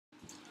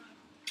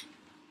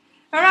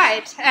All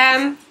right,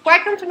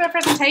 welcome to my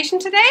presentation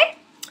today.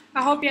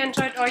 I hope you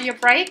enjoyed all your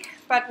break,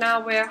 but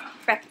now we're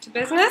back to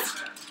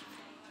business.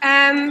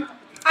 I'm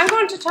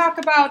going to talk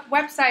about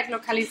website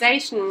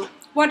localization.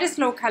 What is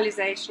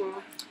localization?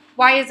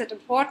 Why is it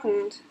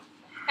important?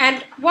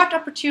 And what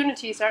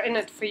opportunities are in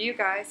it for you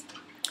guys?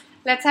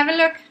 Let's have a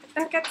look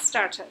and get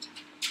started.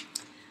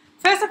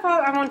 First of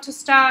all, I want to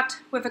start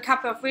with a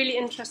couple of really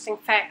interesting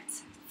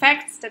facts.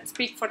 Facts that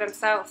speak for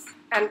themselves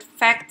and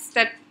facts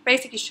that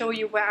basically show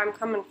you where I'm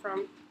coming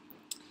from.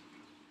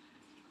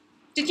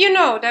 Did you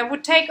know that it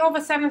would take over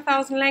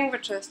 7,000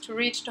 languages to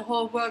reach the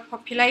whole world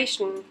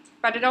population,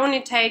 but it only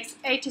takes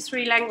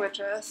 83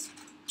 languages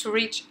to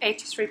reach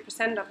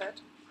 83% of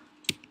it?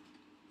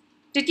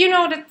 Did you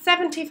know that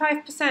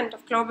 75%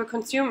 of global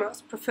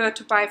consumers prefer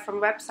to buy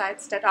from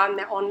websites that are in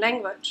their own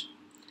language?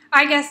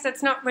 I guess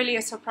that's not really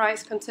a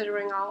surprise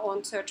considering our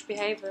own search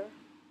behavior.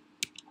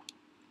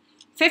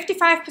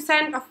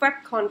 55% of web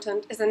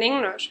content is in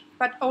English,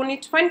 but only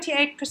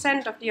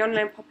 28% of the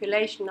online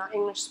population are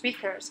English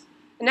speakers.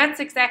 And that's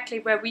exactly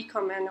where we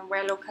come in and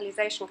where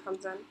localization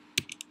comes in.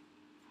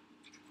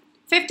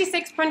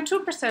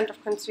 56.2%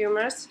 of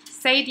consumers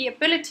say the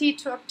ability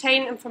to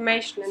obtain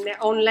information in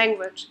their own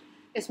language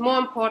is more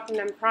important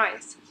than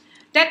price.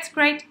 That's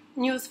great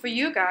news for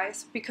you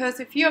guys,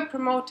 because if you're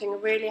promoting a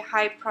really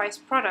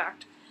high-priced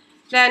product,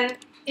 then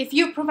if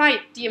you provide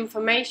the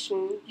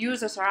information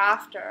users are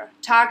after,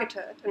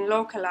 targeted and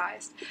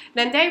localized,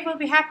 then they will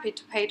be happy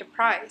to pay the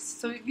price.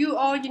 So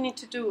all you need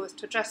to do is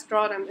to just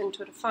draw them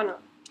into the funnel.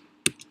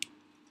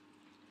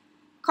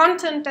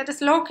 Content that is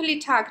locally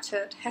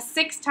targeted has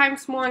 6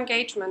 times more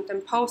engagement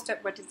than posts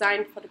that were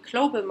designed for the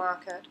global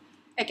market.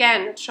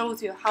 Again, it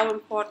shows you how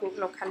important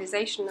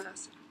localization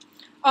is.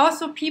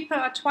 Also, people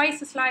are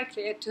twice as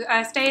likely to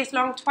stay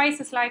twice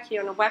as likely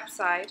on a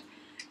website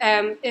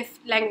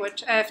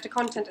if the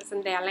content is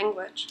in their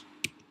language.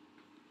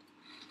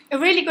 A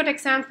really good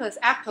example is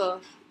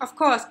Apple. Of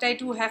course, they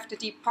do have the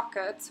deep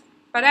pockets,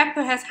 but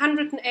Apple has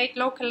 108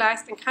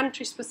 localized and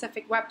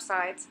country-specific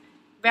websites,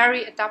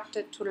 very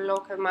adapted to the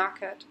local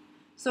market.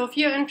 So if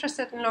you're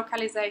interested in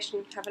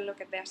localization, have a look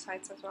at their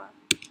sites as well.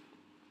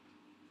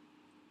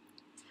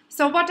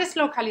 So what is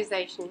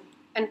localization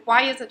and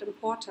why is it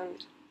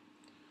important?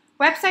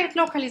 Website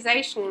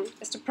localization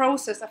is the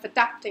process of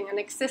adapting an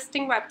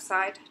existing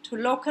website to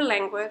local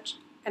language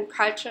and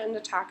culture in the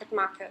target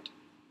market.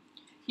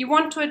 You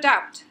want to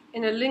adapt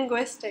in a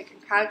linguistic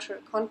and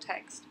cultural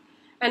context,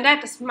 and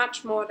that is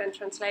much more than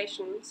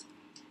translations.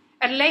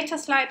 At a later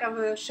slide, I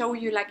will show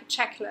you like a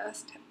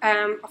checklist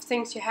of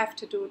things you have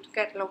to do to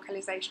get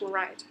localization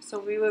right. So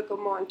we will go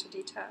more into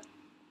detail.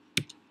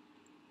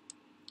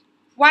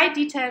 Why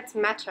details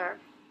matter?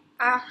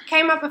 I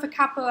came up with a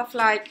couple of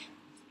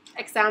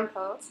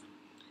examples.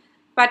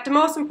 But the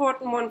most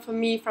important one for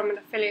me from an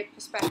affiliate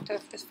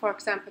perspective is, for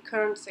example,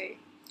 currency.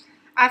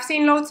 I've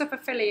seen loads of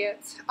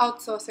affiliates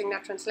outsourcing their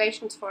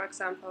translations, for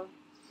example.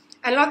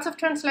 And lots of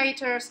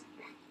translators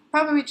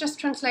probably just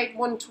translate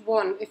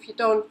one-to-one if you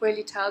don't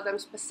really tell them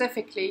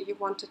specifically you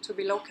want it to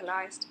be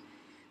localized.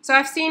 So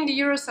I've seen the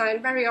euro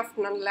sign very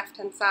often on the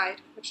left-hand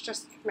side, which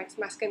just makes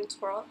my skin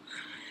swirl.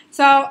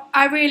 So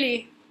I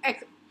really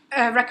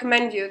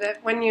recommend you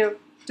that when you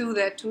do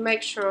that, to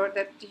make sure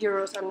that the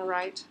euro is on the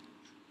right.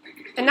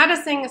 Another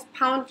thing is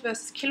pound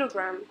versus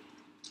kilogram.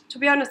 To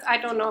be honest, I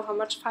don't know how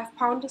much 5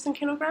 pounds is in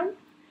kilogram.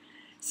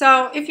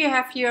 So if you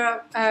have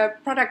your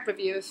product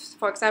reviews,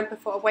 for example,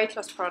 for a weight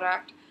loss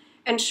product,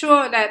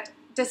 ensure that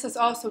this is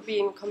also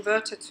being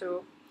converted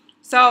to.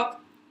 So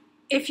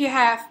if you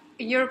have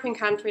a European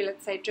country,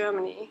 let's say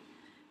Germany,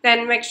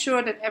 then make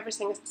sure that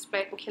everything is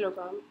displayed in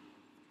kilogram.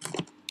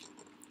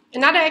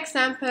 Another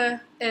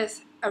example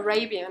is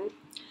Arabian.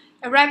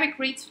 Arabic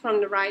reads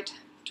from the right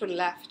to the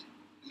left.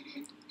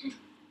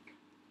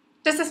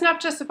 This is not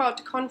just about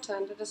the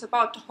content, it is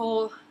about the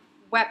whole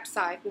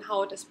website and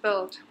how it is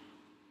built.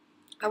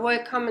 I will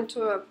come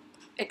into an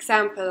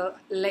example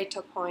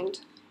later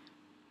point.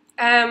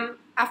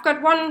 I've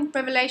got one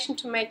revelation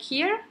to make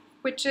here,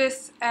 which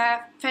is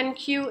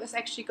FenQ is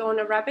actually going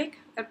Arabic.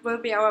 It will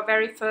be our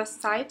very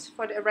first site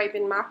for the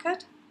Arabian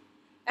market.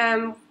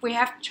 We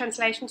have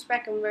translations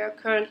back and we're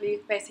currently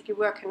basically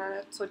working on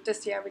it. So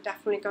this year we're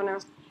definitely going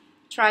to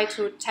try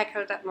to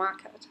tackle that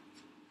market.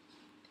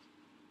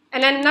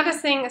 And then another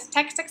thing is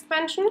text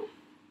expansion.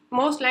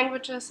 Most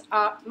languages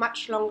are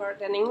much longer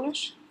than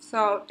English,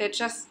 so they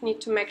just need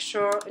to make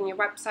sure in your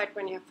website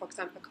when you have, for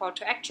example, call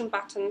to action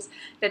buttons,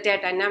 that they're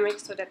dynamic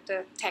so that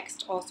the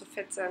text also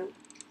fits in.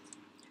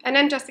 And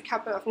then just a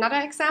couple of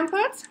other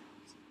examples.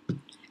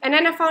 And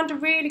then I found a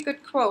really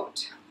good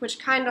quote, which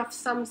kind of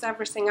sums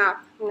everything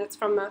up, and it's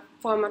from a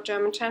former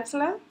German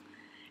chancellor.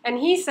 And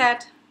he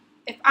said,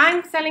 "If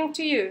I'm selling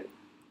to you,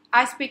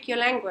 I speak your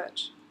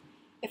language.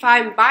 If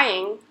I'm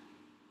buying,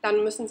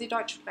 dann müssen Sie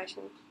Deutsch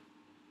sprechen."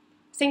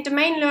 I think the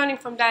main learning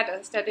from that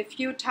is that if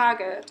you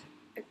target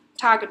a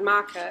target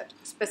market,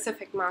 a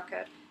specific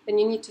market, then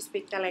you need to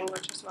speak their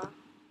language as well.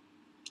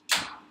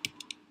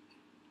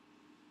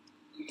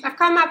 I've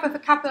come up with a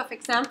couple of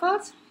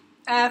examples.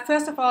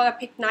 First of all, I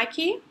picked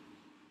Nike.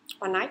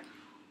 or Nike,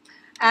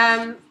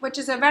 which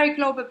is a very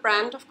global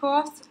brand, of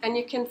course, and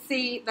you can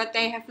see that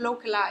they have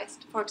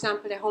localized, for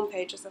example, their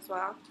homepages as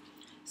well.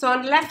 So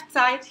on the left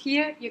side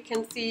here, you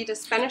can see the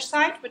Spanish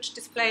side, which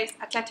displays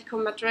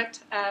Atletico Madrid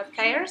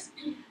players.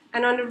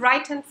 And on the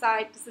right-hand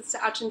side, this is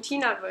the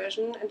Argentina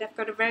version, and they've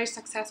got a very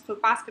successful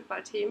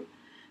basketball team.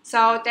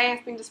 So they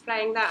have been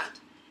displaying that.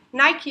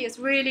 Nike is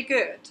really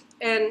good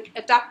in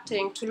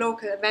adapting to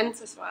local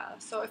events as well.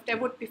 So if there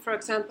would be, for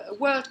example, a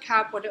World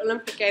Cup or the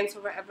Olympic Games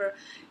or wherever,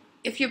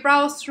 if you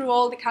browse through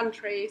all the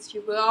countries,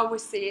 you will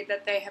always see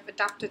that they have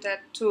adapted it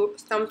to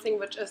something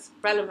which is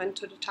relevant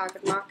to the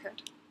target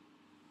market.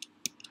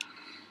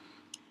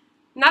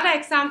 Another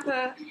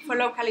example for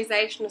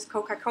localization is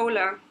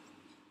Coca-Cola.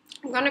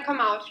 I'm going to come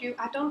out.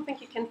 I don't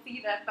think you can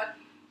see that, but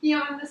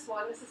here on this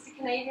one, this is the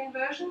Canadian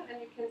version, and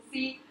you can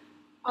see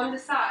on the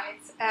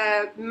sides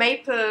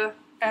maple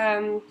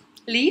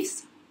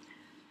leaves.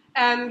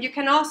 You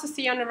can also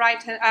see on the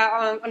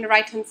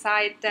right-hand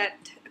side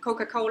that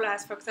Coca-Cola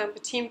has, for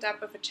example, teamed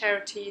up with a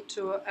charity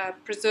to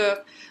preserve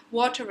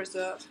water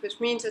reserves, which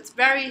means it's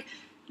very,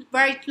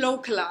 very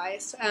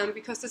localized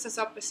because this is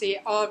obviously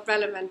all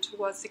relevant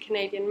towards the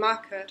Canadian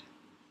market.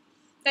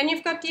 Then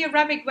you've got the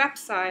Arabic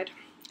website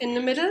in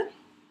the middle.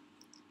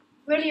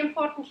 Really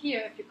important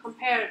here, if you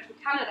compare it to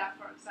Canada,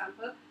 for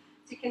example,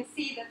 so you can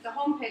see that the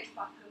homepage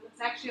button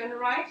is actually on the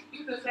right,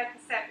 because like I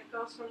said, it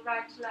goes from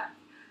right to left.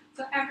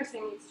 So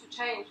everything needs to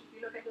change. If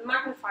you look at the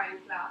magnifying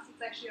glass,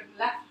 it's actually on the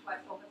left, like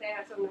over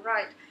there, it's on the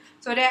right.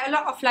 So there are a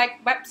lot of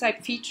like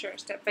website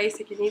features that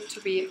basically need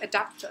to be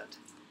adapted.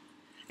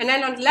 And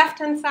then on the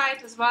left-hand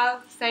side as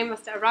well, same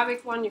as the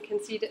Arabic one, you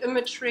can see the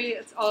imagery.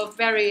 It's all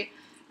very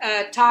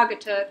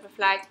targeted with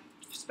like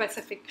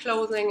specific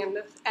clothing and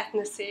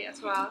ethnicity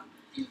as well.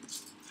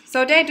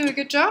 So they do a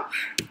good job.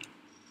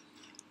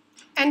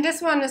 And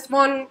this one is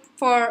one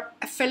for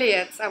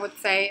affiliates, I would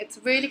say. It's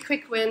a really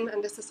quick win,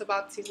 and this is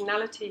about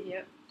seasonality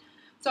here.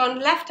 So on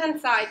the left-hand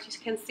side, you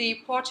can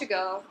see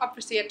Portugal.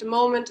 Obviously, at the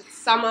moment, it's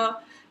summer.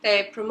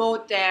 They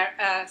promote their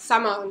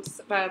summer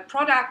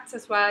products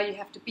as well. You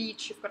have the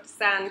beach, you've got the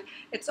sand.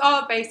 It's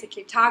all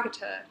basically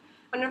targeted.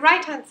 On the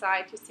right-hand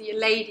side, you see a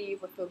lady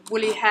with a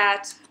woolly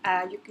hat.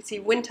 You can see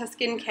winter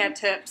skincare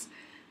tips.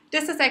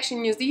 This is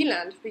actually New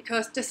Zealand,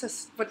 because this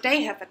is what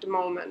they have at the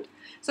moment.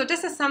 So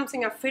this is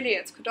something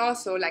affiliates could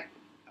also, like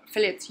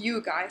affiliates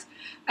you guys,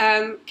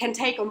 can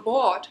take on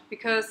board.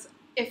 Because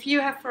if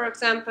you have, for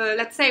example,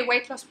 let's say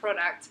weight loss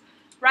products,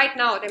 right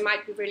now they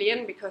might be really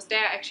in because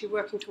they're actually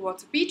working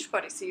towards a beach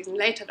body season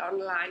later down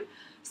the line.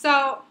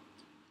 So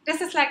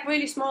this is like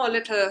really small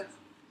little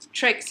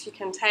tricks you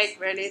can take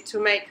really to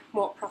make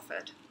more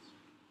profit.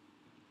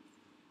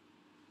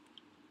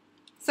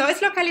 So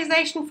is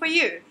localization for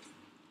you?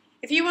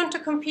 If you want to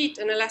compete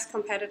in a less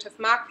competitive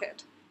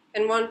market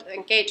and want to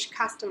engage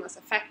customers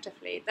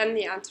effectively, then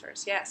the answer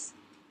is yes.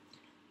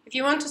 If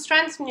you want to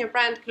strengthen your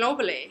brand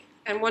globally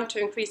and want to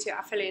increase your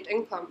affiliate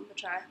income,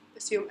 which I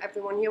assume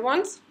everyone here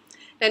wants,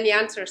 then the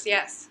answer is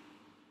yes.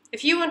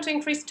 If you want to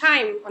increase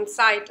time on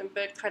site and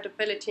build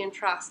credibility and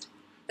trust,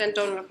 then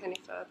don't look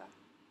any further.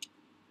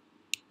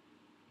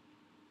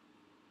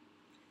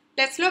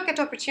 Let's look at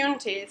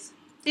opportunities.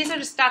 These are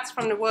the stats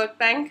from the World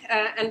Bank,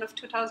 end of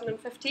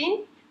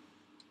 2015.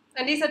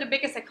 And these are the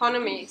biggest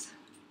economies.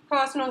 Of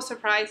course, no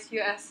surprise,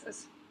 US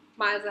is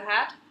miles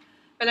ahead.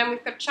 But then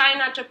we've got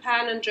China,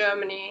 Japan, and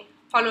Germany,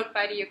 followed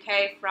by the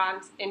UK,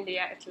 France,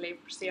 India, Italy,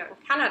 Brazil,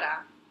 and Canada.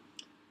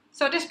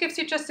 So this gives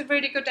you just a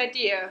really good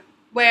idea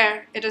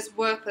where it is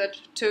worth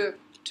it to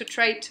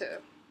trade to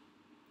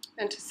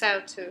and to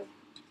sell to.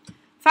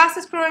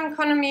 Fastest growing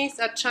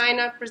economies are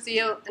China,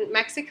 Brazil, and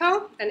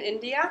Mexico, and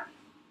India.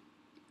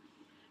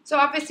 So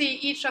obviously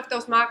each of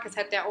those markets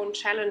had their own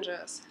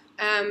challenges.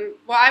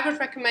 What I would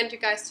recommend you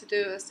guys to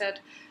do is that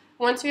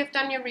once you have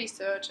done your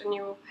research and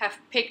you have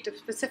picked a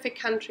specific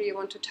country you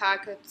want to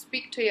target,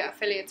 speak to your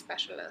affiliate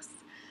specialists.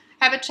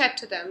 Have a chat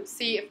to them,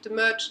 see if the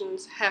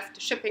merchants have the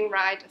shipping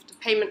right, if the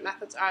payment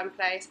methods are in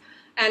place,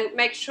 and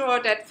make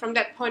sure that from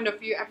that point of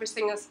view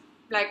everything is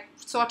like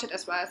sorted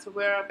as well. So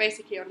we're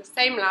basically on the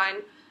same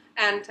line,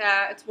 and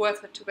it's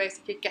worth it to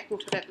basically get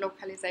into that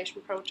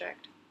localization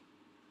project.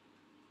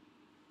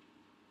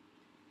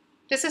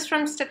 This is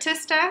from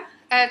Statista.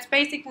 It's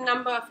basically the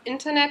number of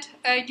internet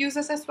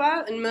users as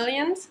well, in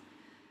millions.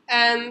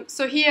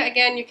 So here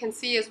again you can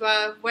see as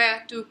well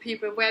where do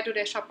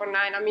they shop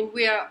online. I mean,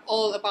 we are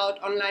all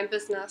about online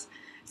business.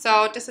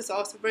 So this is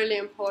also really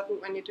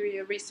important when you do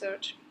your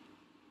research.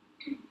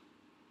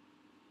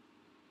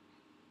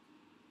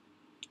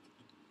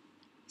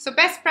 So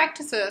best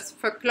practices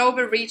for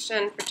global reach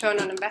and return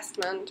on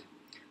investment.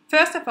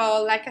 First of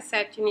all, like I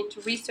said, you need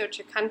to research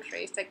your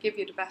countries that give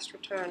you the best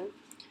return.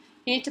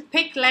 You need to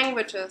pick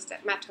languages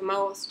that matter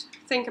most.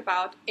 Think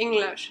about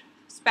English,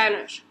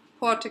 Spanish,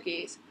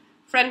 Portuguese,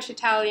 French,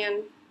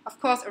 Italian, of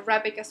course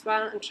Arabic as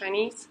well, and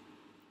Chinese.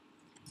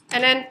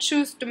 And then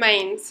choose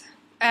domains.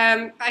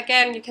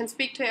 Again, you can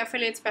speak to your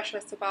affiliate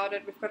specialists about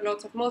it. We've got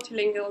lots of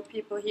multilingual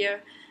people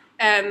here.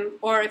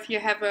 Or if you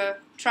have a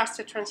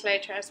trusted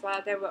translator as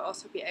well, they will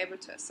also be able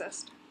to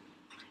assist.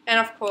 and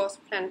of course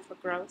plan for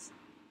growth.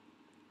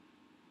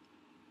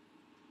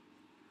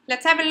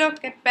 Let's have a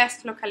look at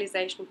best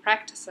localization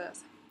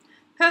practices.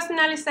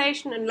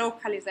 Personalization and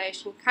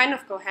localization kind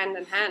of go hand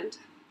in hand.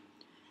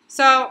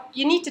 So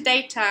you need the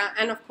data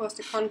and of course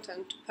the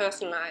content to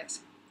personalize.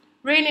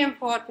 Really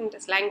important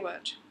is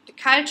language. The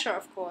culture,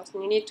 of course,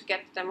 and you need to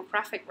get the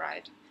demographic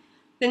right.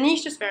 The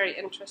niche is very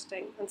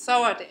interesting, and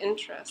so are the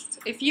interests.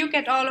 If you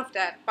get all of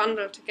that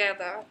bundled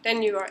together,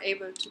 then you are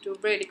able to do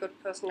really good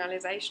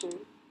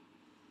personalization.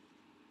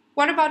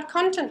 What about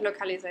content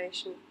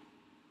localization?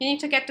 You need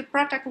to get the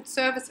product and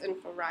service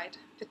info right.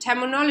 The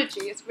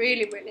terminology is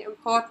really, really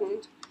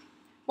important.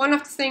 One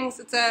of the things,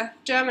 it's a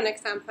German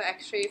example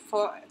actually,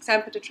 for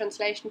example, the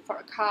translation for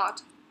a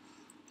card.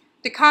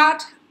 The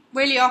card,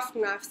 really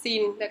often I've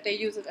seen that they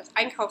use it as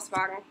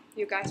Einkaufswagen,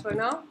 you guys will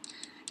know.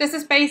 This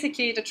is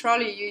basically the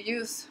trolley you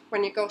use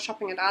when you go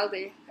shopping at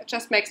Aldi. It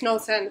just makes no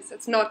sense.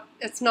 It's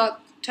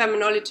not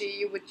terminology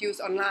you would use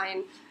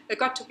online. It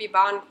got to be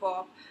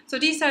Warenkorb. So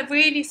these are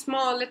really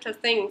small little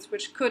things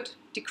which could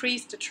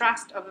decrease the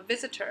trust of a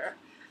visitor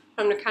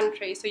from the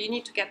country. So you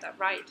need to get that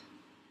right.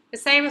 The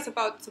same is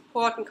about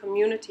support and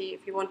community.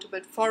 If you want to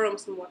build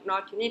forums and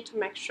whatnot, you need to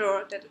make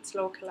sure that it's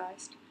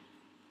localized.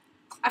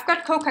 I've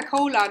got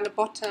Coca-Cola on the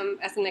bottom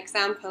as an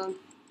example.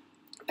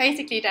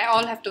 Basically, they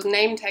all have those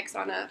name tags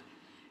on it.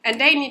 And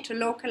they need to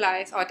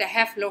localize, or they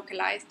have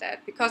localized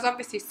that, because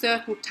obviously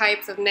certain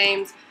types of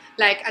names,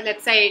 like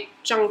let's say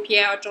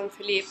Jean-Pierre or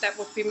Jean-Philippe, that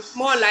would be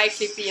more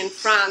likely be in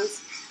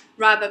France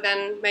rather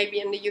than maybe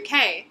in the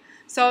UK.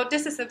 So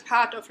this is a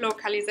part of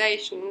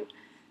localization,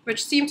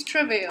 which seems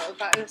trivial,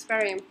 but it's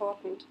very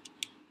important.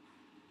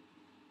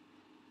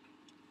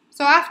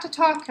 So after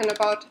talking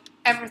about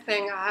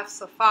everything I have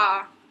so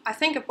far, I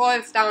think it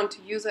boils down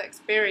to user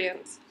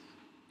experience.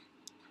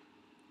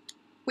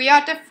 We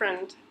are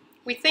different.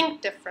 We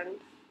think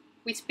different,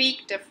 we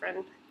speak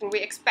different, and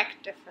we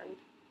expect different.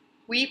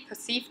 We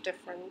perceive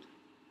different.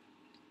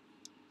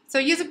 So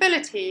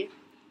usability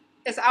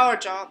is our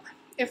job.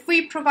 If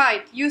we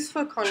provide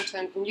useful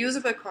content and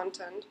usable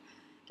content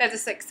that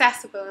is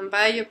accessible and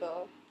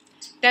valuable,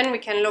 then we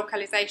can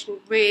localization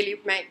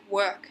really make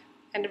work,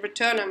 and the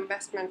return on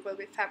investment will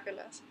be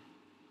fabulous.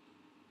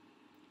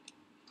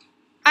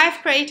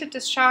 I've created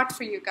this chart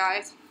for you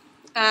guys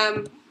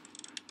to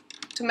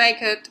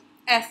make it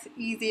as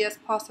easy as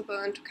possible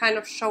and to kind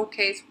of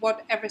showcase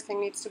what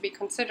everything needs to be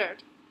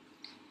considered.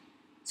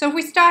 So if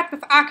we start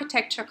with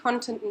architecture,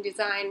 content and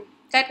design,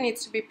 that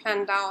needs to be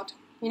planned out.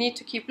 You need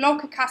to keep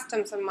local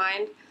customs in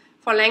mind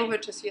for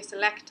languages you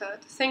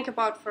selected. Think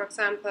about, for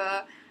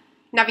example,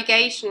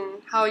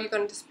 navigation, how you're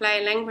going to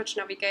display language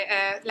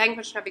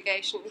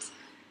navigations.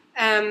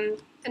 The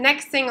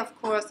next thing,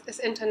 of course, is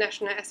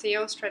international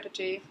SEO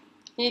strategy.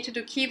 You need to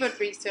do keyword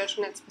research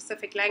in that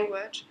specific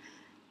language.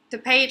 The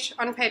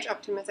on-page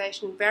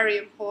optimization, very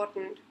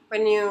important.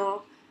 When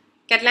you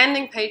get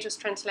landing pages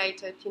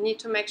translated, you need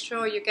to make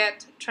sure you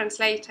get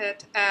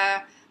translated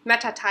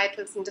meta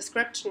titles and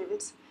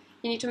descriptions.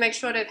 You need to make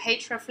sure that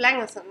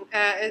hreflang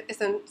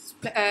is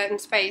in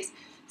space.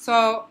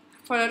 So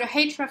for the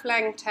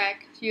hreflang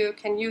tag, you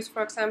can use,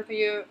 for example,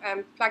 your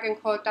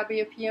plugin called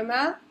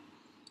WPML.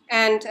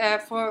 And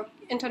for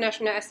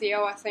international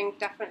SEO, I think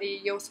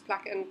definitely Yoast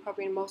plugin,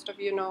 probably most of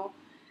you know,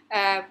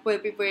 will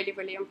be really,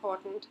 really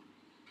important.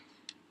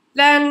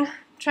 Then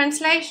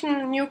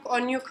translation, new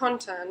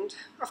content.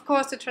 Of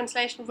course, the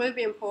translation will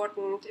be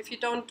important. If you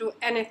don't do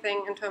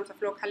anything in terms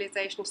of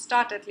localization,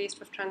 start at least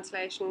with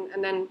translation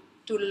and then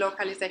do the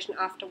localization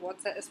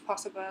afterwards. That is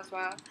possible as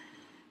well.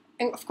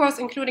 And of course,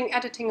 including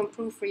editing and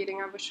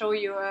proofreading. I will show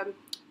you a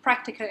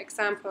practical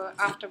example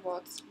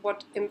afterwards,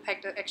 what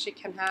impact it actually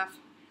can have.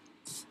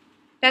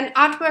 Then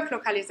artwork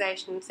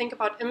localization. Think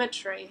about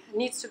imagery. It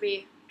needs to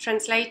be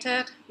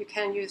translated. You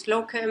can use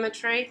local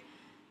imagery.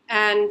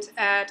 And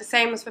the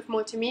same is with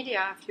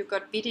multimedia. If you've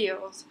got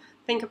videos,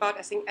 think about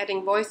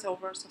adding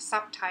voiceovers or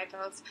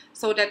subtitles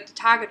so that the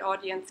target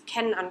audience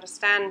can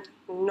understand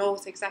and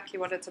knows exactly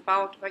what it's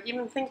about. Or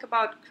even think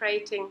about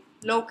creating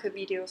local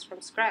videos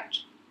from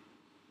scratch.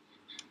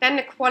 Then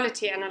the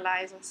quality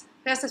analysis.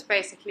 This is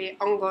basically an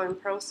ongoing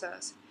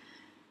process.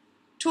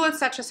 Tools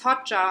such as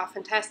Hotjar are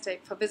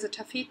fantastic for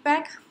visitor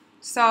feedback.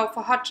 So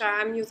for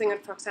Hotjar, I'm using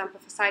it, for example,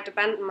 for site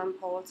abandonment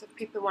polls. If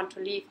people want to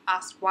leave,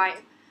 ask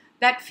why.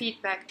 That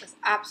feedback is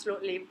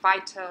absolutely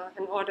vital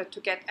in order to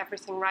get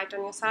everything right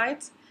on your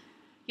sites.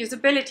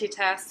 Usability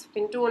tests,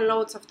 been doing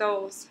loads of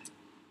those.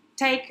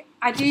 Take,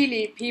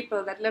 ideally,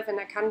 people that live in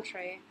a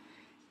country,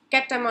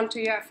 get them onto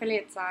your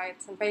affiliate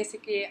sites and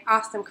basically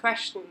ask them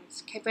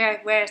questions.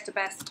 Where's the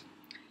best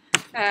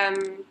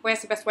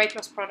weight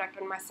loss product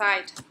on my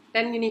site?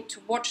 Then you need to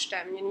watch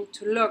them. You need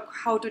to look,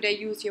 how do they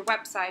use your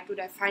website? Do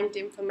they find the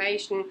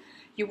information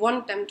you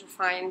want them to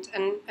find?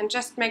 And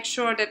just make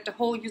sure that the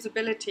whole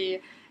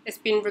usability is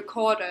being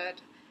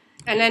recorded.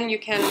 And then you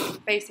can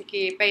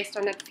basically, based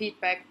on that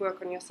feedback,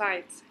 work on your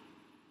sites.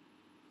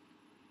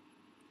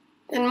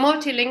 And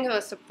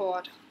multilingual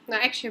support. I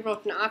actually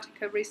wrote an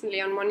article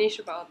recently on MoreNiche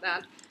about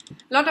that.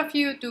 A lot of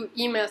you do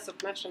email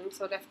submissions,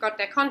 so they've got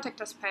their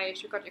contact us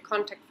page, you've got your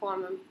contact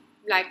form, and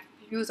like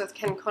users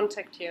can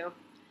contact you.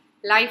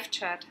 Live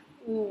chat,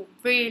 ooh,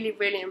 really,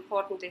 really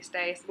important these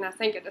days, and I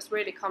think it is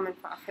really common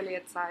for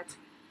affiliate sites.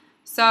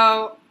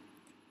 So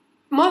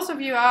most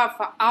of you are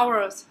for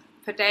hours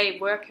per day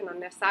working on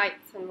their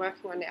sites and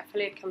working on their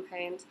affiliate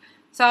campaigns.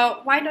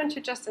 So why don't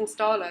you just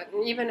install it?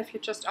 And even if you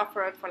just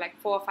offer it for like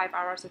 4 or 5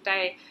 hours a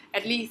day,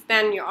 at least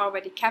then you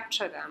already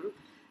capture them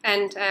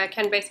and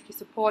can basically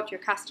support your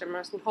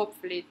customers and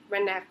hopefully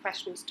when they have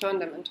questions turn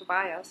them into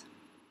buyers.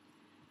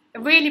 A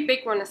really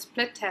big one is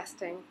split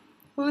testing.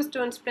 Who's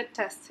doing split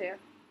tests here?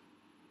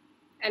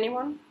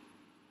 Anyone?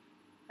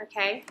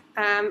 Okay,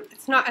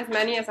 it's not as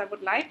many as I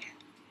would like.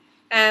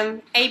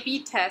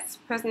 A/B tests,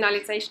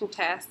 personalization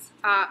tests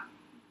are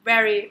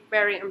very,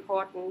 very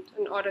important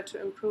in order to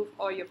improve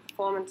all your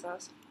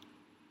performances.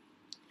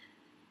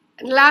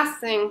 And last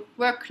thing,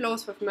 work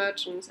close with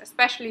merchants,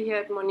 especially here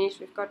at MoreNiche.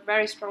 We've got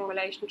very strong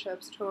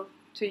relationships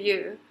to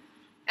you.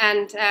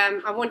 And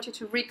I want you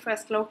to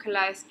request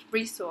localized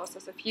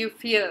resources. If you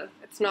feel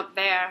it's not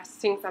there,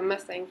 things are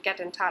missing,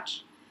 get in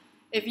touch.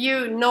 If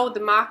you know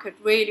the market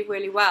really,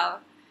 really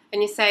well,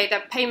 and you say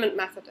that payment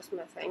method is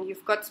missing,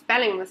 you've got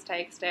spelling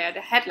mistakes there,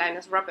 the headline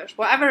is rubbish,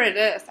 whatever it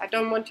is, I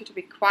don't want you to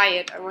be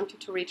quiet, I want you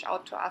to reach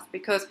out to us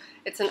because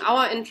it's in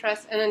our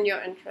interest and in your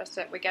interest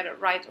that we get it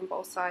right on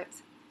both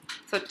sides.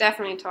 So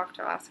definitely talk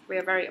to us, we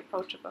are very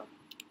approachable.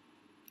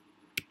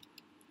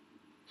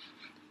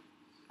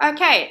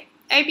 Okay,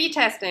 A/B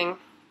testing.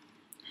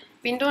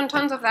 Been doing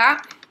tons of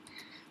that.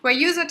 Where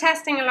user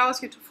testing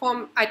allows you to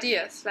form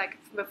ideas, like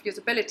with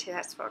usability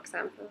tests, for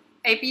example.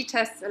 A/B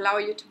tests allow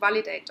you to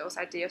validate those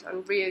ideas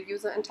on real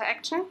user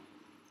interaction.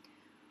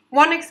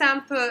 One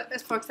example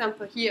is, for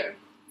example, here.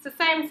 It's the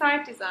same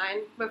site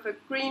design with a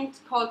green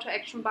call to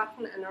action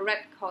button and a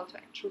red call to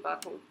action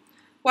button.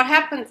 What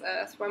happens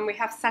is, when we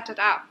have set it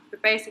up, we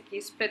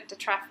basically split the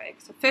traffic.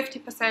 So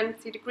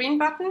 50% see the green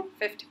button,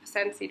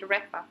 50% see the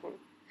red button.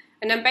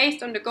 And then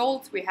based on the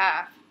goals we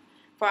have,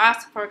 for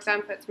us, for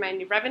example, it's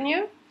mainly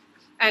revenue,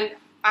 and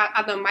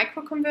other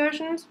micro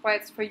conversions,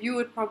 whilst for you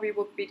it probably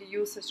would be the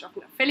usage of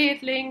an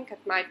affiliate link.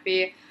 It might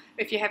be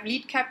if you have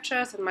lead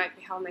captures, it might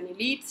be how many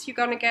leads you're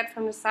going to get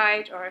from the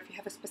site, or if you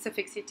have a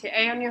specific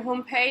CTA on your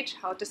homepage,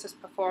 how this is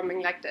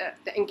performing, like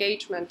the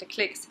engagement, the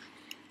clicks.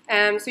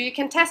 So you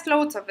can test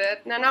loads of it,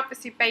 and then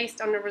obviously based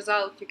on the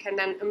result you can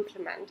then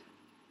implement.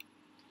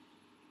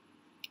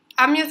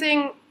 I'm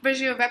using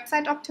Visual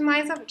Website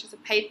Optimizer, which is a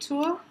paid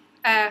tool,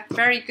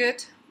 very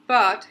good,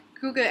 but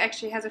Google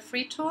actually has a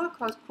free tool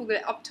called Google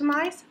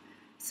Optimize.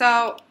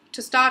 So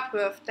to start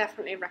with,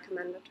 definitely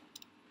recommend it.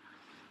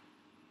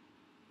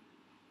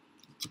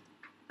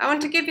 I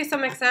want to give you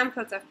some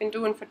examples I've been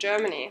doing for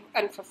Germany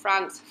and for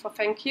France for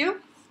Thank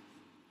You.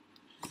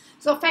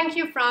 So Thank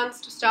You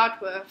France to start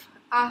with.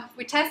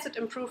 We tested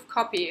improved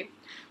copy.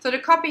 So the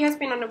copy has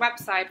been on the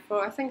website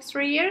for I think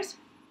 3 years.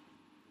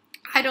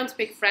 I don't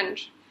speak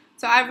French.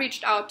 So I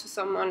reached out to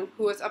someone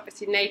who is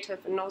obviously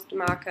native and knows the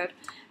market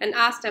and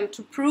asked them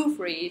to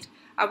proofread.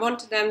 I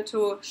wanted them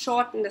to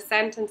shorten the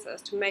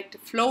sentences to make the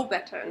flow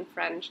better in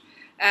French.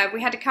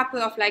 We had a couple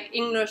of like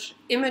English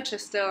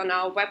images still on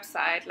our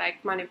website,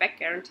 like money back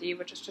guarantee,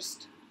 which is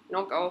just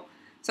no-go.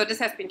 So this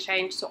has been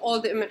changed. So all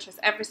the images,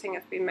 everything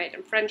has been made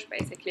in French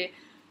basically.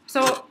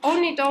 So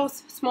only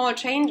those small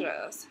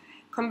changes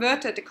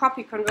converted, the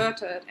copy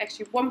converted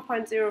actually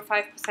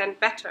 1.05%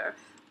 better,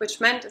 which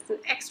meant it's an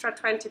extra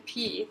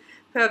 20p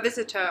per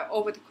visitor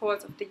over the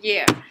course of the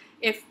year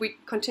if we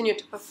continue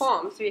to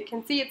perform. So you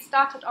can see it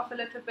started off a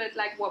little bit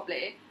like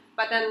wobbly,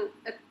 but then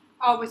it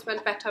always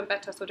went better and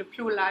better. So the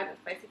blue line is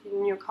basically the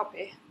new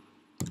copy.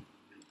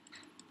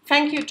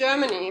 Thank You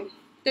Germany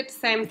did the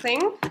same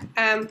thing,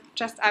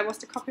 just I was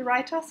the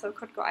copywriter, so it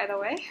could go either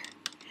way.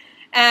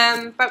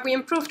 But we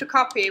improved the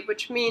copy,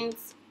 which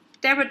means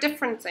there were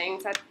different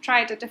things. I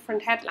tried a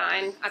different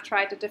headline, I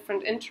tried a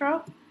different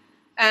intro.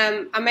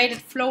 I made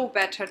it flow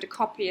better, the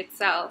copy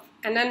itself.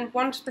 And then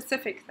one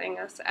specific thing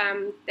is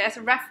there's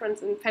a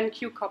reference in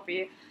Thank You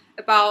copy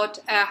about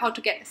how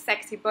to get a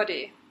sexy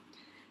body.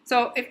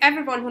 So if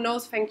everyone who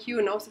knows Thank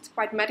You knows it's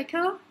quite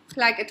medical,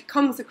 like it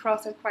comes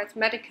across as quite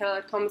medical,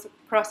 it comes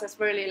across as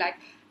really like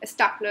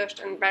established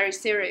and very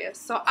serious.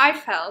 So I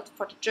felt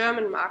for the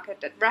German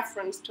market that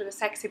reference to the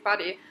sexy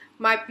body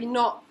might be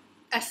not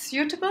as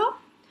suitable.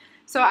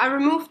 So I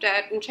removed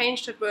that and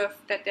changed it with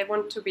that they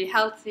want to be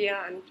healthier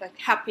and like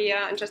happier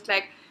and just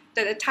like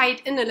that it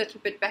tied in a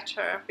little bit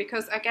better,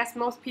 because I guess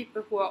most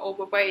people who are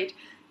overweight,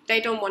 they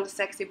don't want a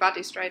sexy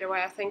body straight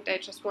away. I think they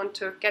just want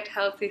to get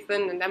healthy,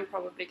 thin, and then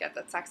probably get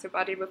that sexy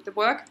body with the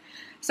work.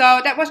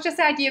 So that was just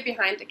the idea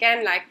behind.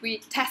 Again, like we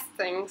test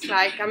things.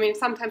 Like, I mean,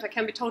 sometimes I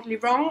can be totally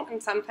wrong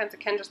and sometimes it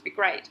can just be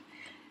great.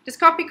 This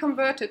copy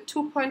converted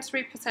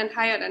 2.3%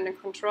 higher than the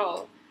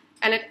control,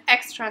 and it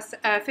extra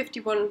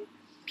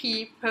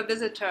 51p per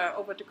visitor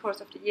over the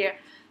course of the year.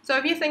 So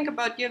if you think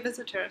about your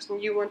visitors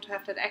and you want to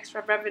have that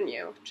extra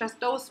revenue, just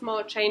those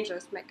small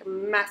changes make a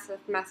massive,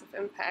 massive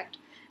impact.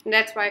 And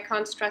that's why I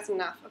can't stress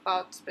enough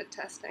about split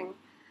testing.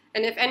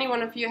 And if any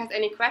one of you has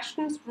any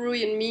questions,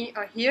 Rui and me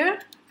are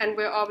here, and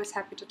we're always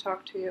happy to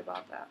talk to you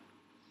about that.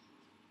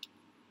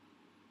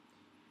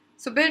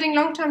 So building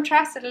long-term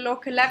trust at a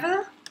local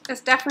level is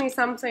definitely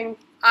something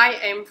I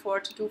aim for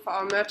to do for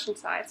our merchant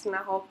sites, and I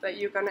hope that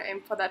you're going to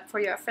aim for that for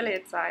your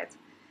affiliate sites.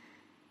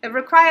 It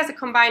requires a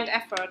combined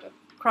effort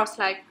across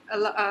like a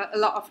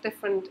lot of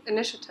different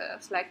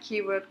initiatives, like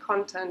keyword,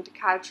 content,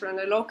 culture, and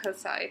a local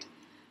site,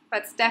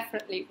 but it's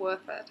definitely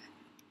worth it.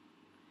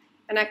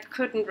 And I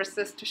couldn't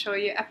resist to show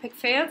you epic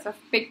fails of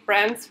big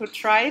brands who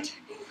tried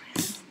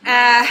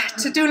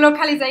to do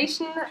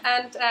localization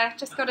and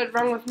just got it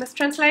wrong with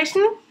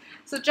mistranslation.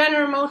 So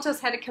General Motors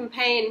had a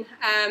campaign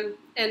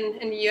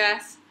in the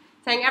US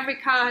saying every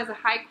car has a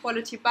high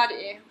quality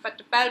body, but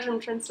the Belgian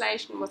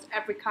translation was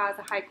every car has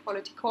a high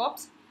quality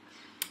corpse.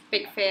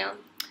 Big fail.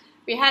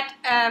 We had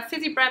a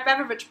fizzy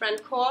beverage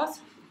brand Coors.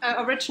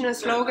 Original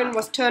slogan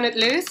was "Turn it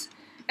loose,"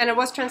 and it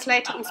was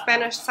translated in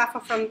Spanish, "Suffer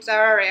from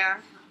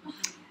diarrhea."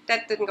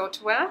 That didn't go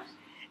too well.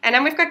 And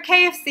then we've got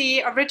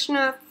KFC,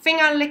 original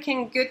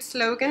finger-licking good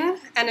slogan,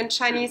 and in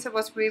Chinese it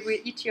was "We will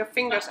eat your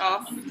fingers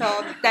off."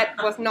 So that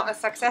was not a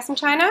success in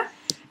China.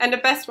 And the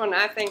best one,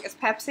 I think, is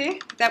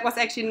Pepsi. That was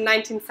actually in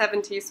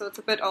 1970, so it's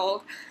a bit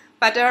old.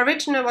 But the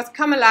original was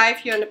 "Come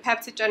alive, you're in the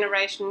Pepsi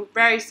generation,"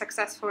 very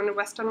successful in the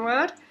Western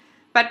world.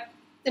 But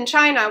in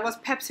China was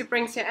 "Pepsi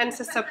brings your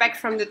ancestor back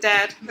from the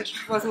dead,"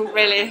 which wasn't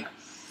really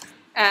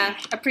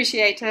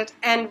appreciated.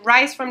 And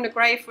 "Rise from the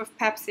grave with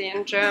Pepsi"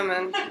 in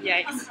German.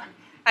 Yikes.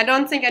 I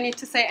don't think I need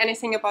to say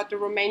anything about the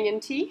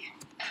Romanian tea.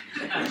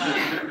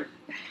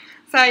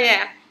 So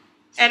yeah,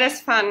 it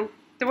is fun.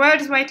 The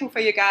world is waiting for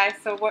you guys,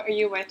 so what are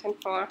you waiting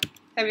for?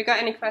 Have you got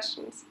any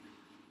questions?